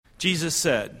Jesus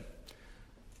said,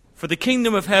 "For the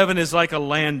kingdom of heaven is like a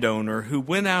landowner who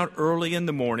went out early in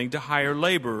the morning to hire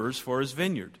laborers for his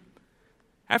vineyard.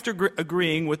 After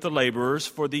agreeing with the laborers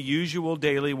for the usual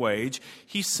daily wage,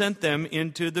 he sent them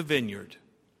into the vineyard.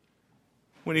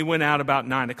 When he went out about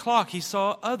 9 o'clock, he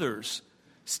saw others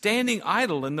standing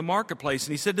idle in the marketplace,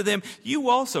 and he said to them, 'You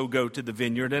also go to the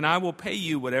vineyard, and I will pay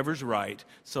you whatever's right.'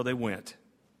 So they went.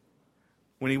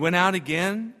 When he went out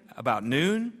again about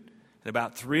noon, and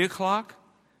about 3 o'clock,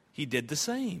 he did the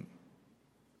same.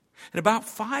 And about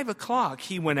 5 o'clock,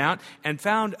 he went out and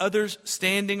found others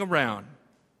standing around.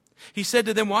 He said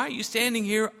to them, 'Why are you standing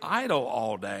here idle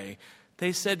all day?'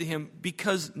 They said to him,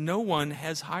 'Because no one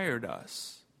has hired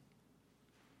us.'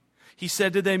 He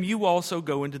said to them, 'You also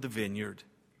go into the vineyard.'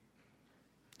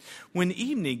 When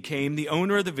evening came, the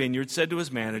owner of the vineyard said to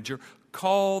his manager,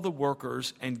 'Call the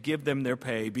workers and give them their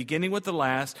pay, beginning with the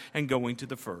last and going to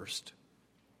the first.'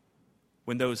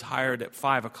 When those hired at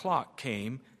 5 o'clock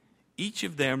came, each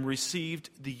of them received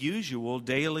the usual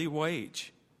daily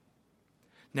wage.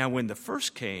 Now when the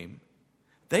first came,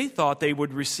 they thought they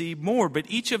would receive more, but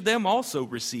each of them also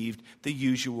received the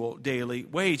usual daily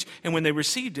wage. And when they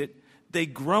received it, they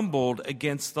grumbled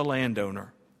against the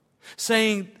landowner,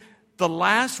 saying, 'The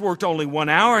last worked only 1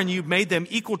 hour, and you've made them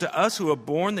equal to us who have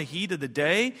borne the heat of the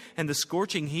day and the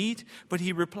scorching heat.' But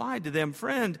he replied to them,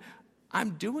 'Friend,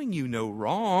 I'm doing you no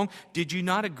wrong. Did you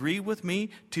not agree with me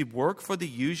to work for the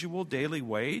usual daily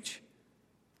wage?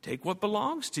 Take what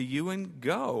belongs to you and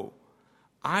go.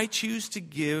 I choose to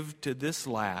give to this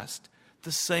last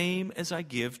the same as I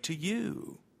give to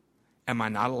you. Am I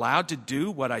not allowed to do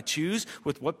what I choose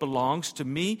with what belongs to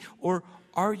me? Or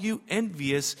are you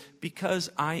envious because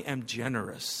I am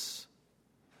generous?'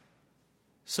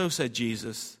 So said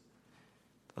Jesus,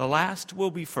 'The last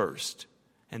will be first,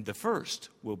 and the first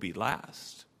will be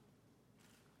last.'"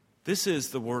 This is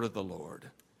the word of the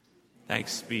Lord.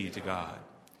 Thanks be to God.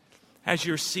 As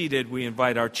you're seated, we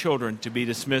invite our children to be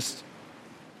dismissed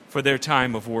for their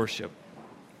time of worship.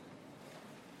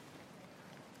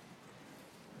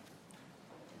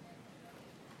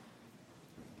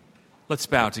 Let's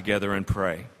bow together and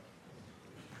pray.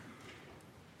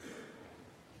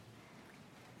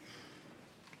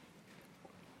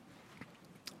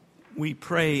 We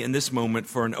pray in this moment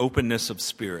for an openness of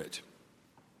spirit,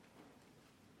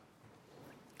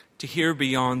 to hear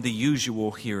beyond the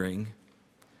usual hearing,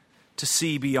 to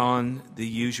see beyond the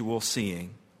usual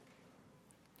seeing,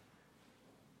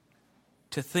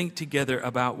 to think together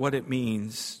about what it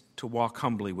means to walk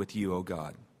humbly with you, O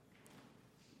God.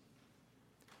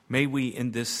 May we,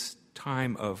 in this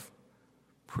time of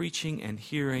preaching and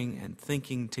hearing and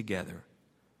thinking together,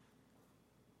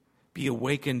 be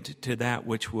awakened to that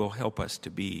which will help us to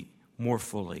be more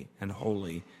fully and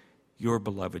wholly your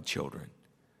beloved children.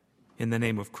 In the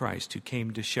name of Christ, who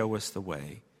came to show us the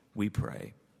way, we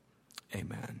pray.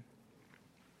 Amen.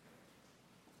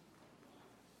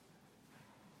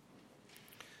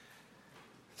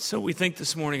 So we think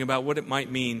this morning about what it might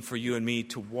mean for you and me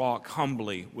to walk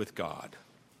humbly with God.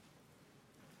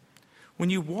 When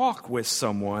you walk with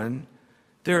someone,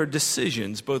 there are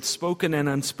decisions, both spoken and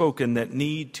unspoken, that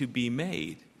need to be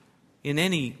made in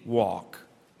any walk.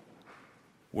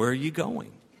 Where are you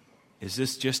going? Is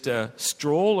this just a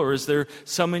stroll, or is there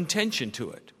some intention to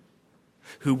it?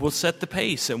 Who will set the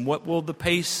pace, and what will the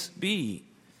pace be?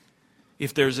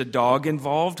 If there's a dog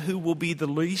involved, who will be the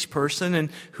leash person,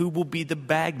 and who will be the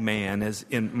bag man, as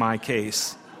in my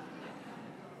case?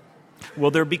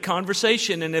 Will there be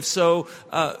conversation? And if so,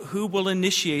 who will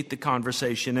initiate the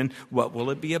conversation, and what will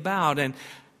it be about? And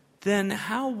then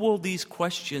how will these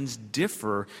questions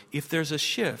differ if there's a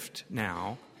shift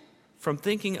now from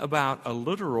thinking about a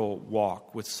literal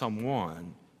walk with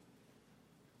someone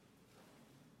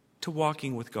to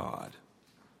walking with God?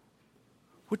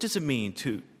 What does it mean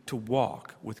to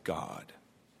walk with God?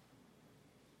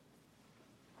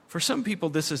 For some people,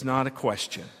 this is not a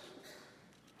question.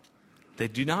 They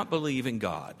do not believe in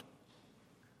God.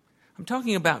 I'm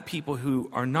talking about people who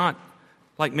are not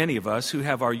like many of us, who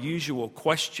have our usual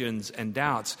questions and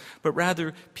doubts, but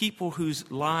rather people whose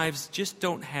lives just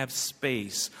don't have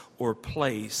space or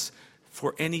place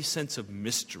for any sense of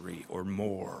mystery or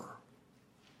more.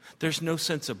 There's no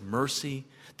sense of mercy.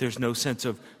 There's no sense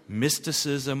of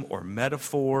mysticism or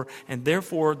metaphor, and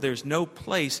therefore there's no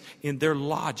place in their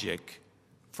logic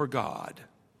for God.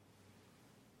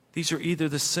 These are either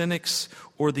the cynics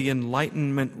or the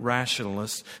Enlightenment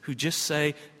rationalists who just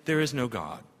say there is no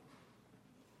God.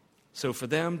 So for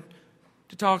them,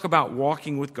 to talk about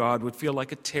walking with God would feel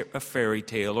like a fairy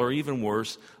tale, or even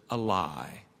worse, a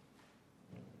lie.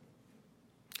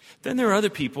 Then there are other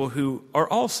people who are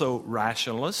also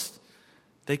rationalists.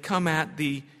 They come at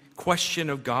the question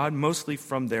of God mostly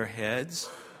from their heads.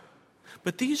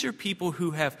 But these are people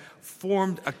who have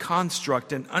formed a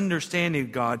construct, an understanding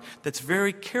of God that's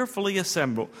very carefully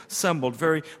assembled,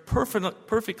 very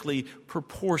perfectly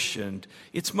proportioned.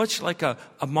 It's much like a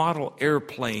model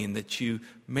airplane that you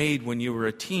made when you were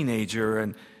a teenager,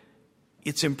 and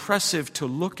it's impressive to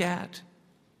look at,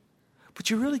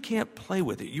 but you really can't play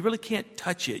with it. You really can't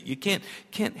touch it. You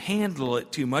can't handle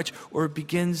it too much, or it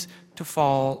begins to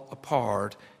fall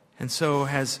apart, and so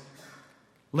has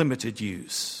limited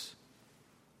use.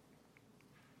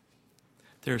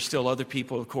 There are still other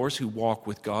people, of course, who walk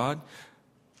with God.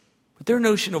 But their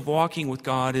notion of walking with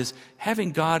God is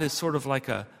having God as sort of like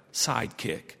a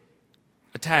sidekick,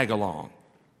 a tag-along,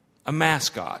 a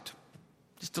mascot,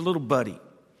 just a little buddy.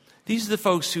 These are the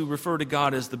folks who refer to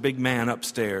God as the big man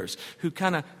upstairs, who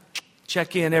kind of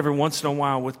check in every once in a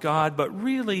while with God, but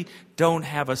really don't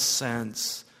have a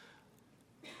sense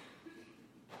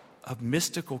of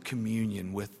mystical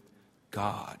communion with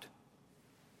God.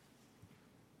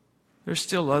 There's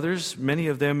still others, many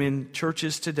of them in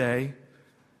churches today,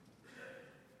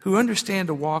 who understand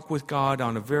to walk with God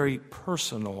on a very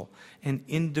personal and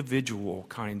individual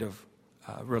kind of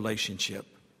relationship.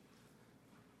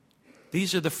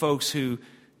 These are the folks who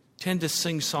tend to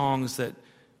sing songs that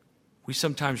we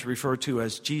sometimes refer to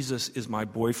as "Jesus is my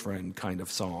boyfriend" kind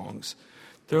of songs.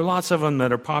 There are lots of them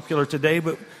that are popular today,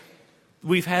 but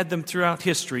we've had them throughout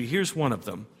history. Here's one of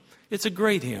them. It's a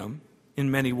great hymn in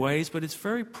many ways, but it's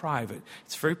very private,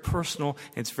 it's very personal,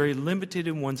 and it's very limited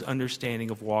in one's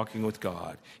understanding of walking with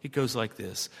God. It goes like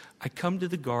this: I come to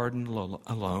the garden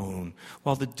alone,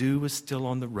 while the dew is still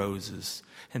on the roses,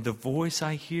 and the voice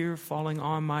I hear falling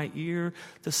on my ear,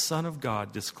 the Son of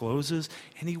God discloses,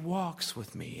 and he walks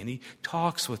with me, and he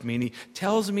talks with me, and he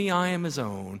tells me I am his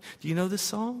own. Do you know this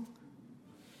song?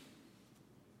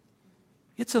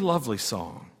 It's a lovely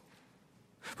song.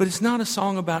 But it's not a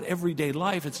song about everyday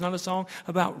life. It's not a song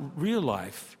about real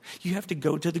life. You have to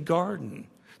go to the garden,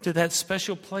 to that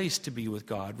special place to be with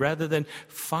God, rather than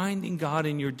finding God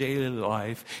in your daily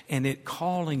life and it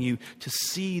calling you to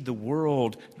see the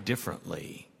world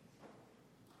differently.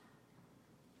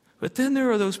 But then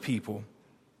there are those people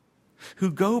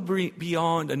who go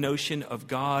beyond a notion of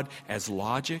God as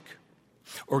logic,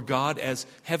 or God as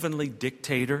heavenly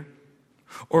dictator,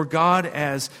 or God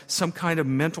as some kind of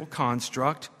mental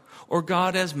construct, or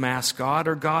God as mascot,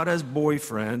 or God as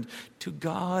boyfriend, to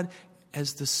God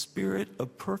as the Spirit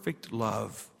of perfect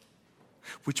love,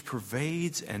 which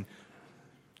pervades and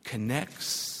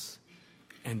connects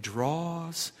and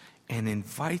draws and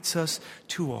invites us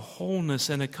to a wholeness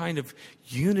and a kind of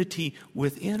unity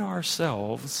within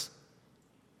ourselves,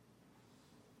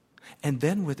 and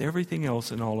then with everything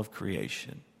else in all of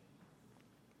creation.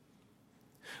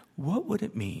 What would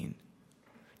it mean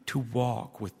to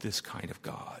walk with this kind of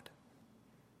God?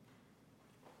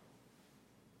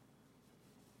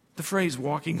 The phrase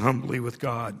 "walking humbly with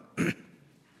God"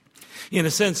 in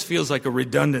a sense feels like a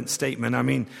redundant statement. I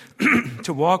mean,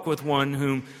 to walk with one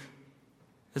whom,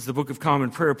 as the Book of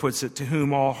Common Prayer puts it, to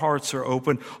whom all hearts are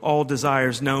open, all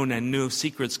desires known, and no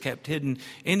secrets kept hidden.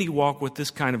 Any walk with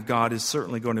this kind of God is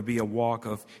certainly going to be a walk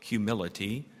of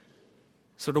humility.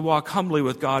 So to walk humbly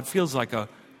with God feels like a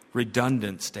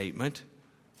redundant statement.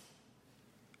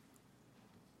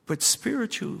 But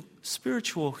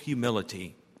spiritual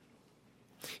humility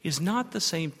is not the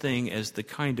same thing as the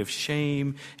kind of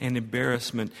shame and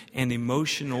embarrassment and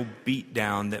emotional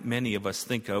beatdown that many of us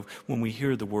think of when we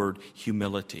hear the word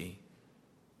humility.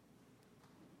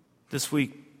 This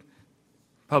week,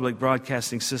 public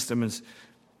broadcasting system has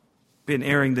been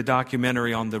airing the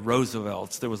documentary on the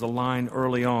Roosevelts. There was a line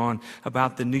early on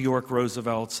about the New York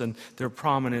Roosevelts and their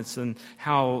prominence and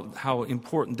how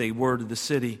important they were to the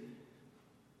city.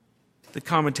 The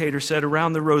commentator said,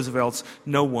 around the Roosevelts,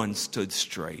 no one stood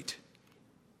straight.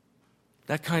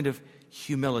 That kind of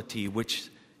humility, which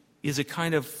is a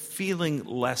kind of feeling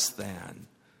less than.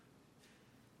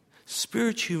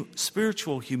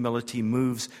 Spiritual humility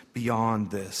moves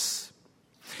beyond this.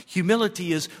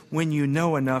 Humility is when you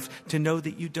know enough to know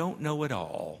that you don't know it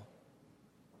all.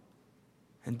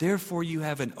 And therefore you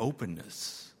have an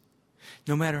openness.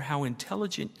 No matter how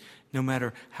intelligent, no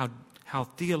matter how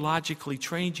theologically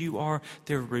trained you are,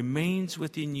 there remains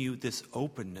within you this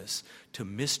openness to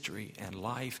mystery and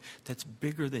life that's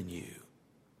bigger than you,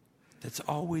 that's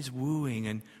always wooing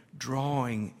and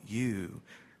drawing you.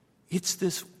 It's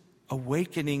this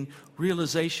awakening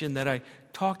realization that I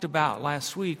talked about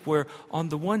last week, where on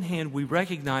the one hand we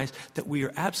recognize that we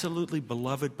are absolutely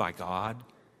beloved by God,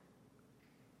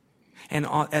 and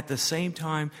at the same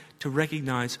time to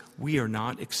recognize we are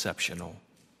not exceptional.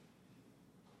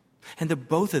 And that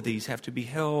both of these have to be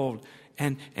held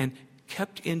and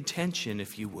kept in tension,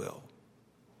 if you will.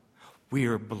 We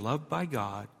are beloved by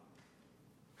God,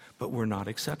 but we're not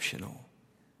exceptional.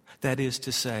 That is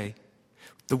to say,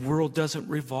 the world doesn't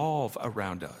revolve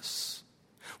around us.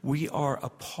 We are a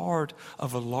part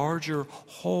of a larger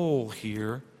whole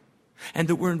here, and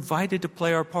that we're invited to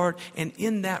play our part. And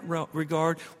in that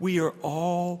regard, we are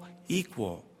all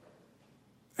equal.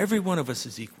 Every one of us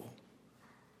is equal.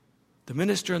 The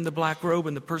minister in the black robe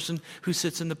and the person who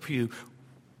sits in the pew,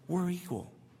 we're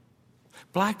equal.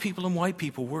 Black people and white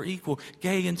people, we're equal.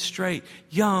 Gay and straight,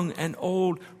 young and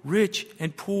old, rich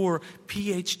and poor,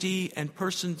 PhD and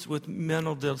persons with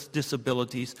mental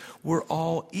disabilities, we're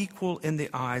all equal in the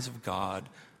eyes of God.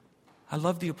 I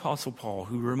love the Apostle Paul,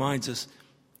 who reminds us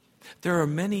there are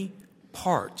many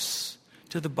parts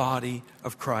to the body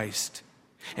of Christ.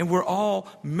 And we're all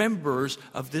members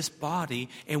of this body,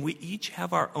 and we each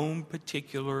have our own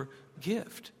particular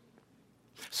gift.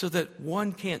 So that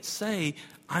one can't say,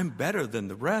 I'm better than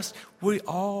the rest. We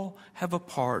all have a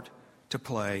part to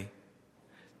play.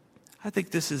 I think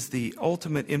this is the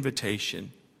ultimate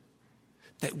invitation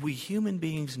that we human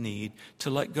beings need to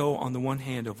let go, on the one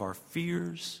hand, of our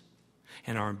fears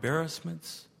and our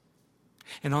embarrassments,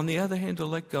 and on the other hand, to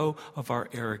let go of our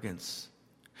arrogance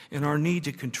and our need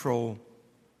to control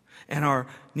and our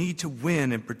need to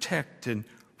win and protect and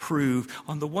prove.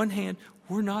 On the one hand,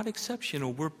 we're not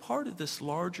exceptional. We're part of this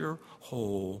larger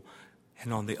whole.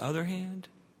 And on the other hand,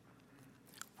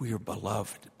 we are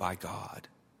beloved by God.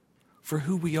 For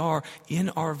who we are in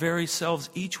our very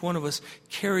selves, each one of us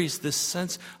carries this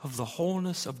sense of the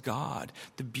wholeness of God,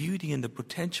 the beauty and the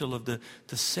potential of the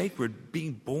sacred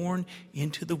being born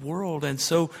into the world. And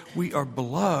so we are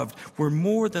beloved. We're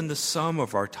more than the sum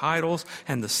of our titles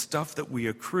and the stuff that we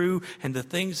accrue and the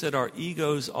things that our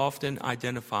egos often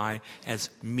identify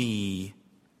as me.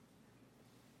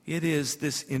 It is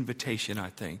this invitation, I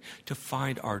think, to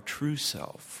find our true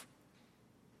self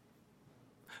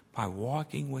by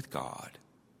walking with God,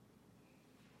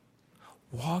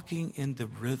 walking in the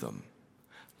rhythm,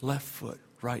 left foot,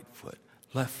 right foot,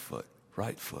 left foot,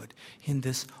 right foot, in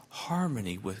this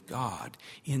harmony with God,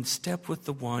 in step with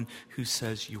the one who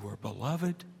says you are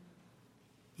beloved,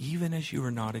 even as you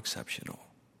are not exceptional.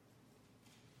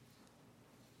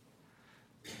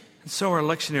 And so our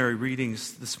lectionary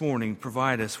readings this morning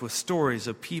provide us with stories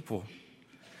of people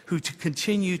who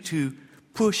continue to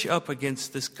push up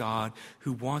against this God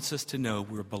who wants us to know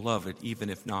we're beloved, even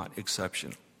if not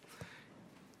exceptional.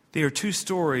 They are two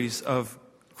stories of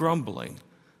grumbling.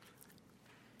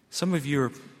 Some of you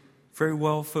are very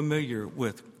well familiar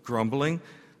with grumbling.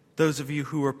 Those of you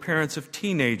who are parents of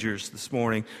teenagers this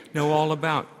morning know all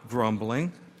about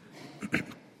grumbling.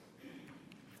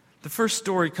 The first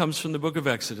story comes from the book of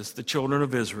Exodus, the children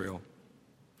of Israel.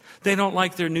 They don't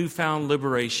like their newfound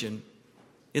liberation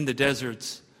in the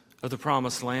deserts of the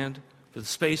Promised Land, the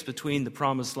space between the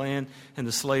Promised Land and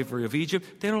the slavery of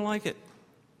Egypt. They don't like it.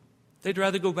 They'd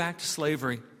rather go back to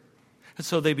slavery. And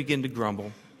so they begin to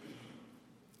grumble.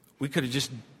 We could have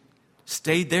just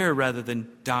stayed there rather than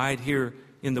died here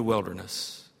in the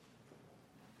wilderness.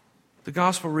 The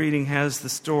gospel reading has the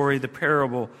story, the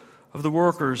parable of the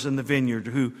workers in the vineyard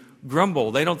who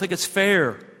grumble. They don't think it's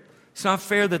fair. It's not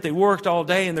fair that they worked all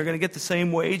day and they're going to get the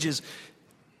same wages.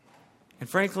 And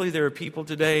frankly, there are people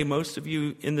today, most of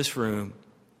you in this room,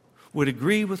 would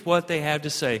agree with what they have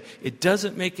to say. It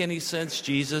doesn't make any sense,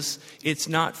 Jesus. It's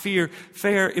not fair.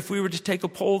 If we were to take a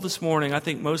poll this morning, I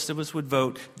think most of us would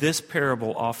vote this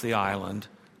parable off the island.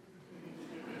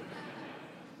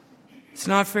 It's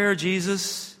not fair,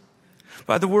 Jesus.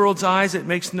 By the world's eyes, it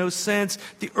makes no sense.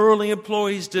 The early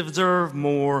employees deserve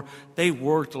more. They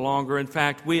worked longer. In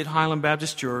fact, we at Highland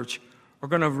Baptist Church are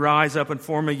going to rise up and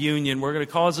form a union. We're going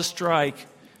to cause a strike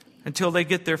until they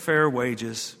get their fair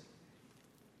wages.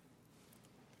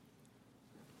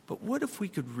 But what if we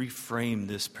could reframe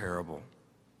this parable?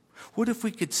 What if we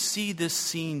could see this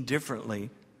scene differently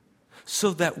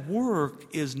so that work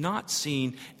is not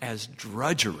seen as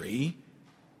drudgery,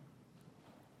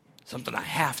 something I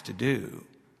have to do,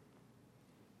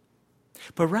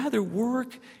 but rather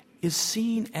work is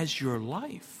seen as your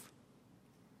life.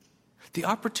 The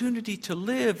opportunity to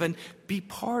live and be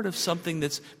part of something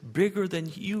that's bigger than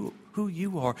you, who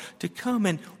you are, to come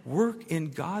and work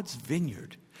in God's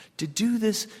vineyard, to do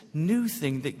this new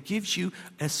thing that gives you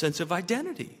a sense of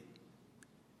identity.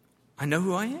 I know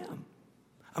who I am.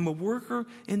 I'm a worker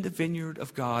in the vineyard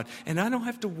of God, and I don't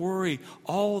have to worry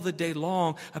all the day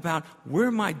long about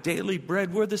where my daily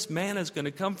bread, where this manna is going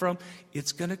to come from.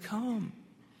 It's going to come.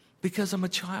 because I'm a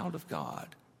child of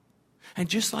God. And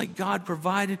just like God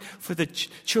provided for the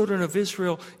children of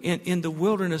Israel in the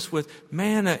wilderness with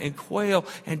manna and quail,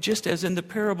 and just as in the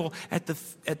parable at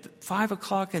 5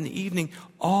 o'clock in the evening,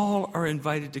 all are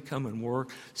invited to come and work,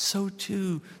 so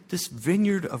too this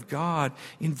vineyard of God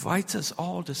invites us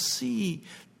all to see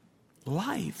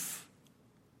life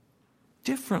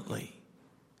differently.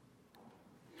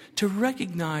 To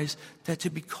recognize that to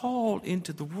be called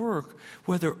into the work,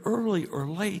 whether early or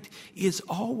late, is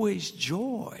always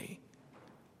joy.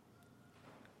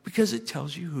 Because it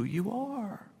tells you who you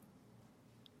are.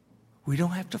 We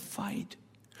don't have to fight.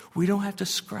 We don't have to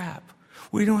scrap.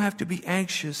 We don't have to be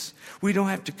anxious. We don't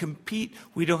have to compete.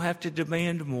 We don't have to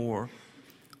demand more.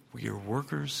 We are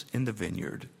workers in the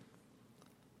vineyard.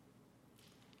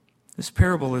 This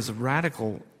parable is a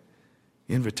radical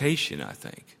invitation, I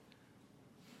think.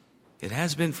 It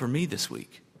has been for me this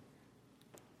week.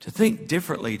 To think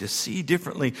differently, to see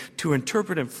differently, to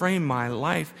interpret and frame my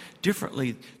life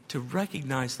differently, to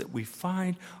recognize that we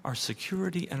find our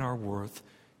security and our worth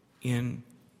in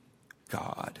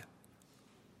God.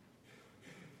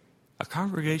 A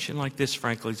congregation like this,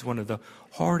 frankly, is one of the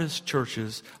hardest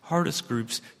churches, hardest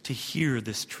groups to hear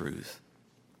this truth.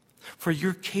 For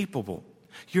you're capable,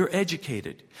 you're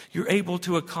educated, you're able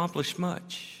to accomplish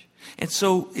much. And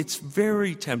so it's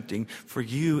very tempting for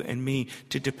you and me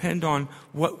to depend on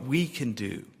what we can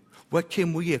do. What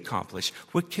can we accomplish?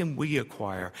 What can we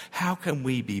acquire? How can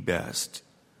we be best?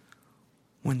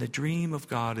 When the dream of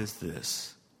God is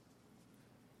this,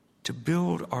 to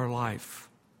build our life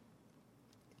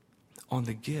on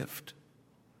the gift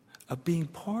of being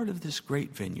part of this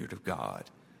great vineyard of God.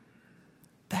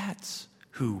 That's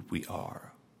who we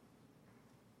are.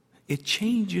 It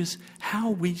changes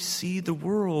how we see the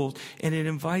world, and it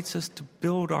invites us to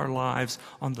build our lives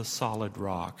on the solid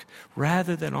rock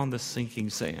rather than on the sinking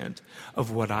sand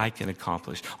of what I can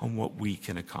accomplish, on what we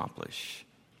can accomplish.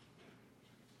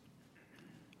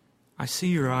 I see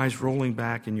your eyes rolling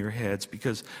back in your heads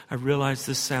because I realize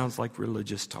this sounds like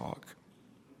religious talk.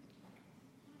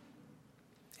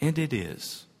 And it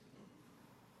is.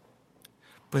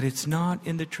 But it's not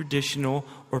in the traditional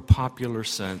or popular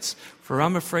sense. For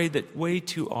I'm afraid that way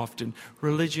too often,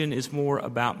 religion is more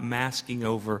about masking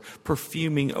over,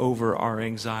 perfuming over our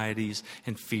anxieties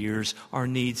and fears, our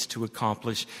needs to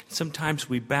accomplish. Sometimes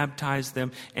we baptize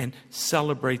them and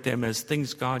celebrate them as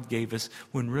things God gave us,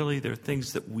 when really they're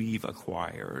things that we've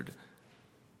acquired.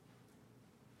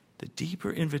 The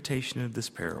deeper invitation of this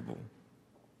parable,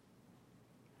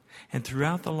 and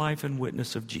throughout the life and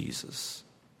witness of Jesus,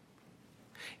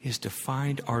 is to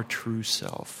find our true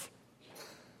self,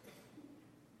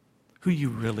 who you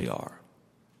really are,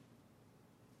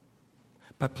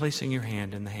 by placing your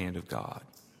hand in the hand of God.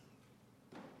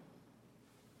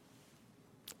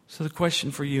 So the question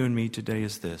for you and me today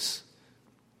is this: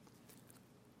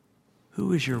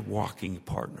 who is your walking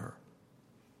partner?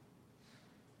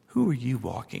 Who are you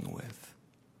walking with?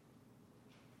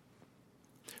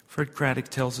 Fred Craddock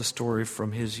tells a story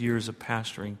from his years of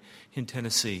pastoring in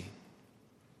Tennessee.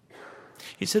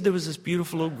 He said there was this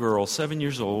beautiful little girl, 7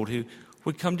 years old, who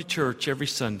would come to church every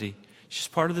Sunday. She's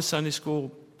part of the Sunday school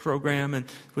program and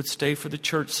would stay for the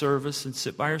church service and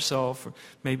sit by herself, or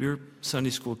maybe her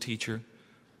Sunday school teacher.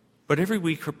 But every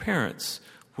week her parents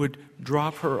would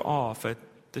drop her off at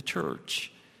the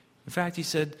church. In fact, he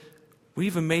said, we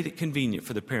even made it convenient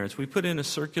for the parents. We put in a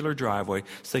circular driveway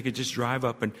so they could just drive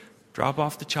up and drop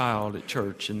off the child at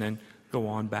church and then go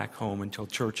on back home until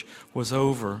church was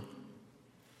over.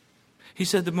 He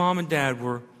said the mom and dad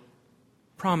were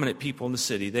prominent people in the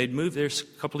city. They'd moved there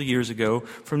a couple of years ago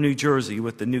from New Jersey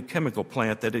with the new chemical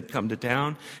plant that had come to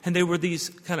town. And they were these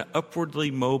kind of upwardly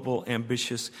mobile,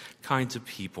 ambitious kinds of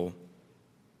people.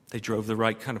 They drove the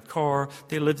right kind of car.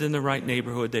 They lived in the right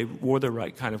neighborhood. They wore the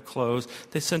right kind of clothes.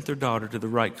 They sent their daughter to the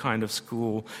right kind of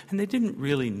school. And they didn't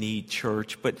really need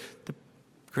church, but the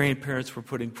grandparents were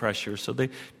putting pressure. So they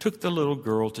took the little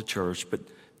girl to church, but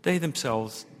they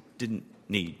themselves didn't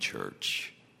need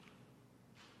church.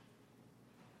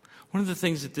 One of the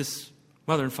things that this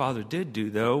mother and father did do,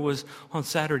 though, was on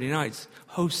Saturday nights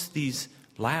host these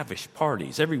lavish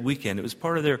parties every weekend. It was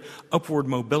part of their upward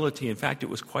mobility. In fact, it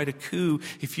was quite a coup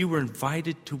if you were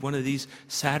invited to one of these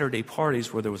Saturday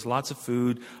parties where there was lots of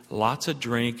food, lots of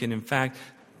drink, and in fact,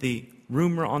 the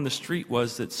rumor on the street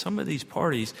was that some of these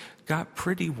parties got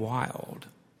pretty wild.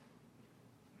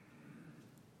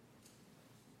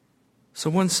 So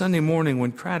one Sunday morning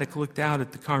when Craddock looked out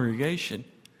at the congregation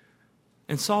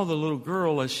and saw the little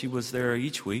girl as she was there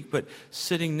each week, but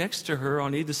sitting next to her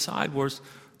on either side was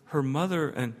her mother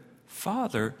and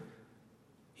father,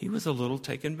 he was a little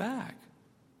taken back.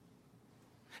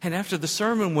 And after the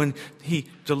sermon, when he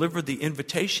delivered the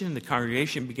invitation and the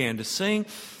congregation began to sing,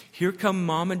 here come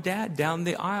Mom and Dad down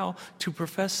the aisle to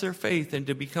profess their faith and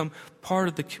to become part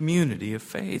of the community of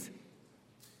faith.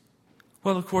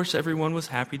 Well, of course, everyone was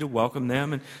happy to welcome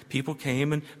them, and people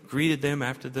came and greeted them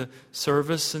after the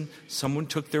service, and someone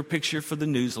took their picture for the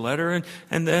newsletter.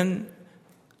 And then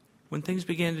when things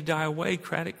began to die away,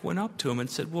 Craddock went up to him and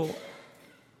said, well,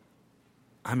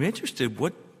 I'm interested.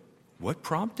 What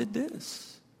prompted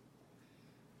this?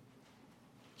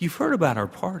 You've heard about our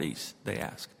parties, they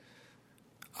asked.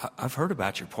 I've heard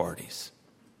about your parties.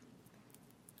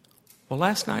 Well,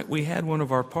 last night we had one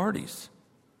of our parties.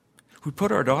 We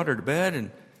put our daughter to bed,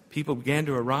 and people began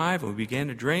to arrive, and we began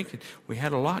to drink. And we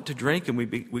had a lot to drink, and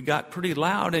we got pretty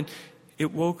loud, and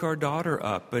it woke our daughter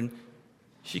up. And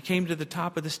she came to the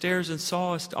top of the stairs and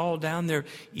saw us all down there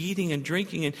eating and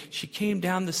drinking. And she came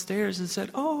down the stairs and said,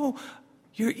 oh,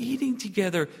 you're eating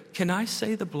together. Can I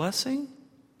say the blessing?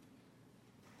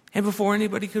 And before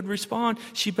anybody could respond,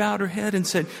 she bowed her head and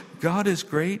said, God is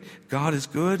great, God is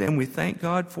good, and we thank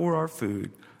God for our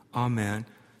food. Amen.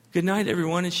 Good night,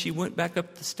 everyone. And she went back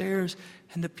up the stairs,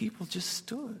 and the people just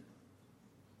stood.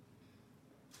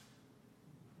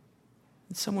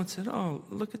 And someone said, oh,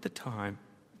 look at the time.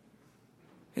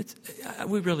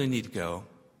 We really need to go.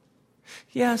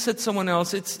 Yeah, said someone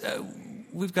else,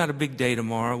 we've got a big day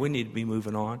tomorrow. We need to be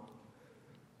moving on.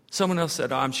 Someone else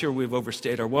said, oh, I'm sure we've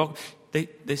overstayed our welcome.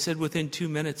 They said within 2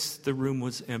 minutes the room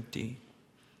was empty.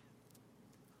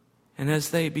 And as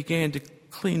they began to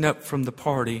clean up from the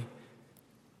party,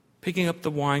 picking up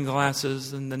the wine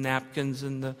glasses and the napkins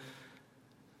and the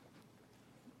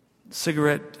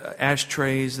cigarette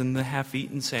ashtrays and the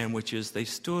half-eaten sandwiches, they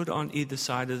stood on either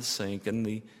side of the sink, and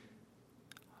the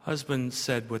husband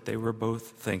said what they were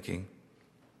both thinking.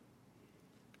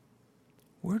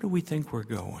 Where do we think we're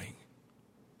going?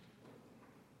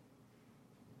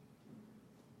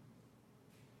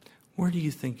 Where do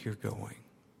you think you're going?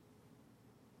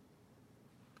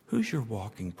 Who's your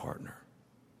walking partner?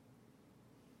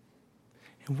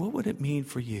 And what would it mean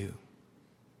for you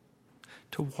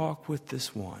to walk with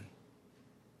this one,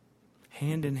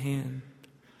 hand in hand,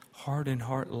 heart in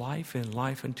heart, life in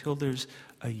life, until there's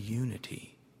a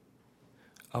unity,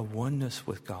 a oneness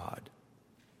with God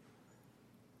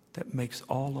that makes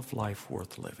all of life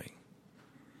worth living?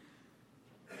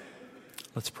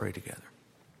 Let's pray together.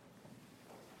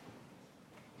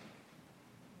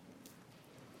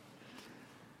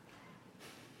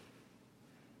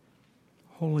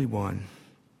 Holy One,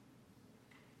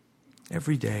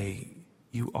 every day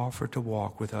you offer to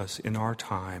walk with us in our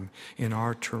time, in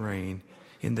our terrain,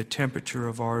 in the temperature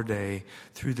of our day,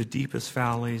 through the deepest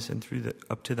valleys and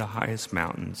up to the highest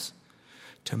mountains,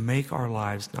 to make our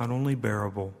lives not only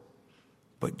bearable,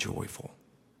 but joyful.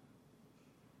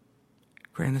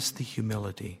 Grant us the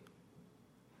humility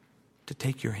to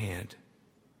take your hand,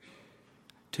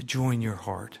 to join your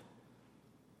heart,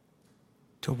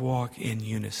 to walk in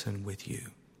unison with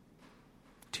you.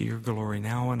 To your glory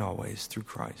now and always, through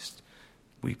Christ,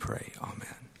 we pray.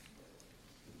 Amen.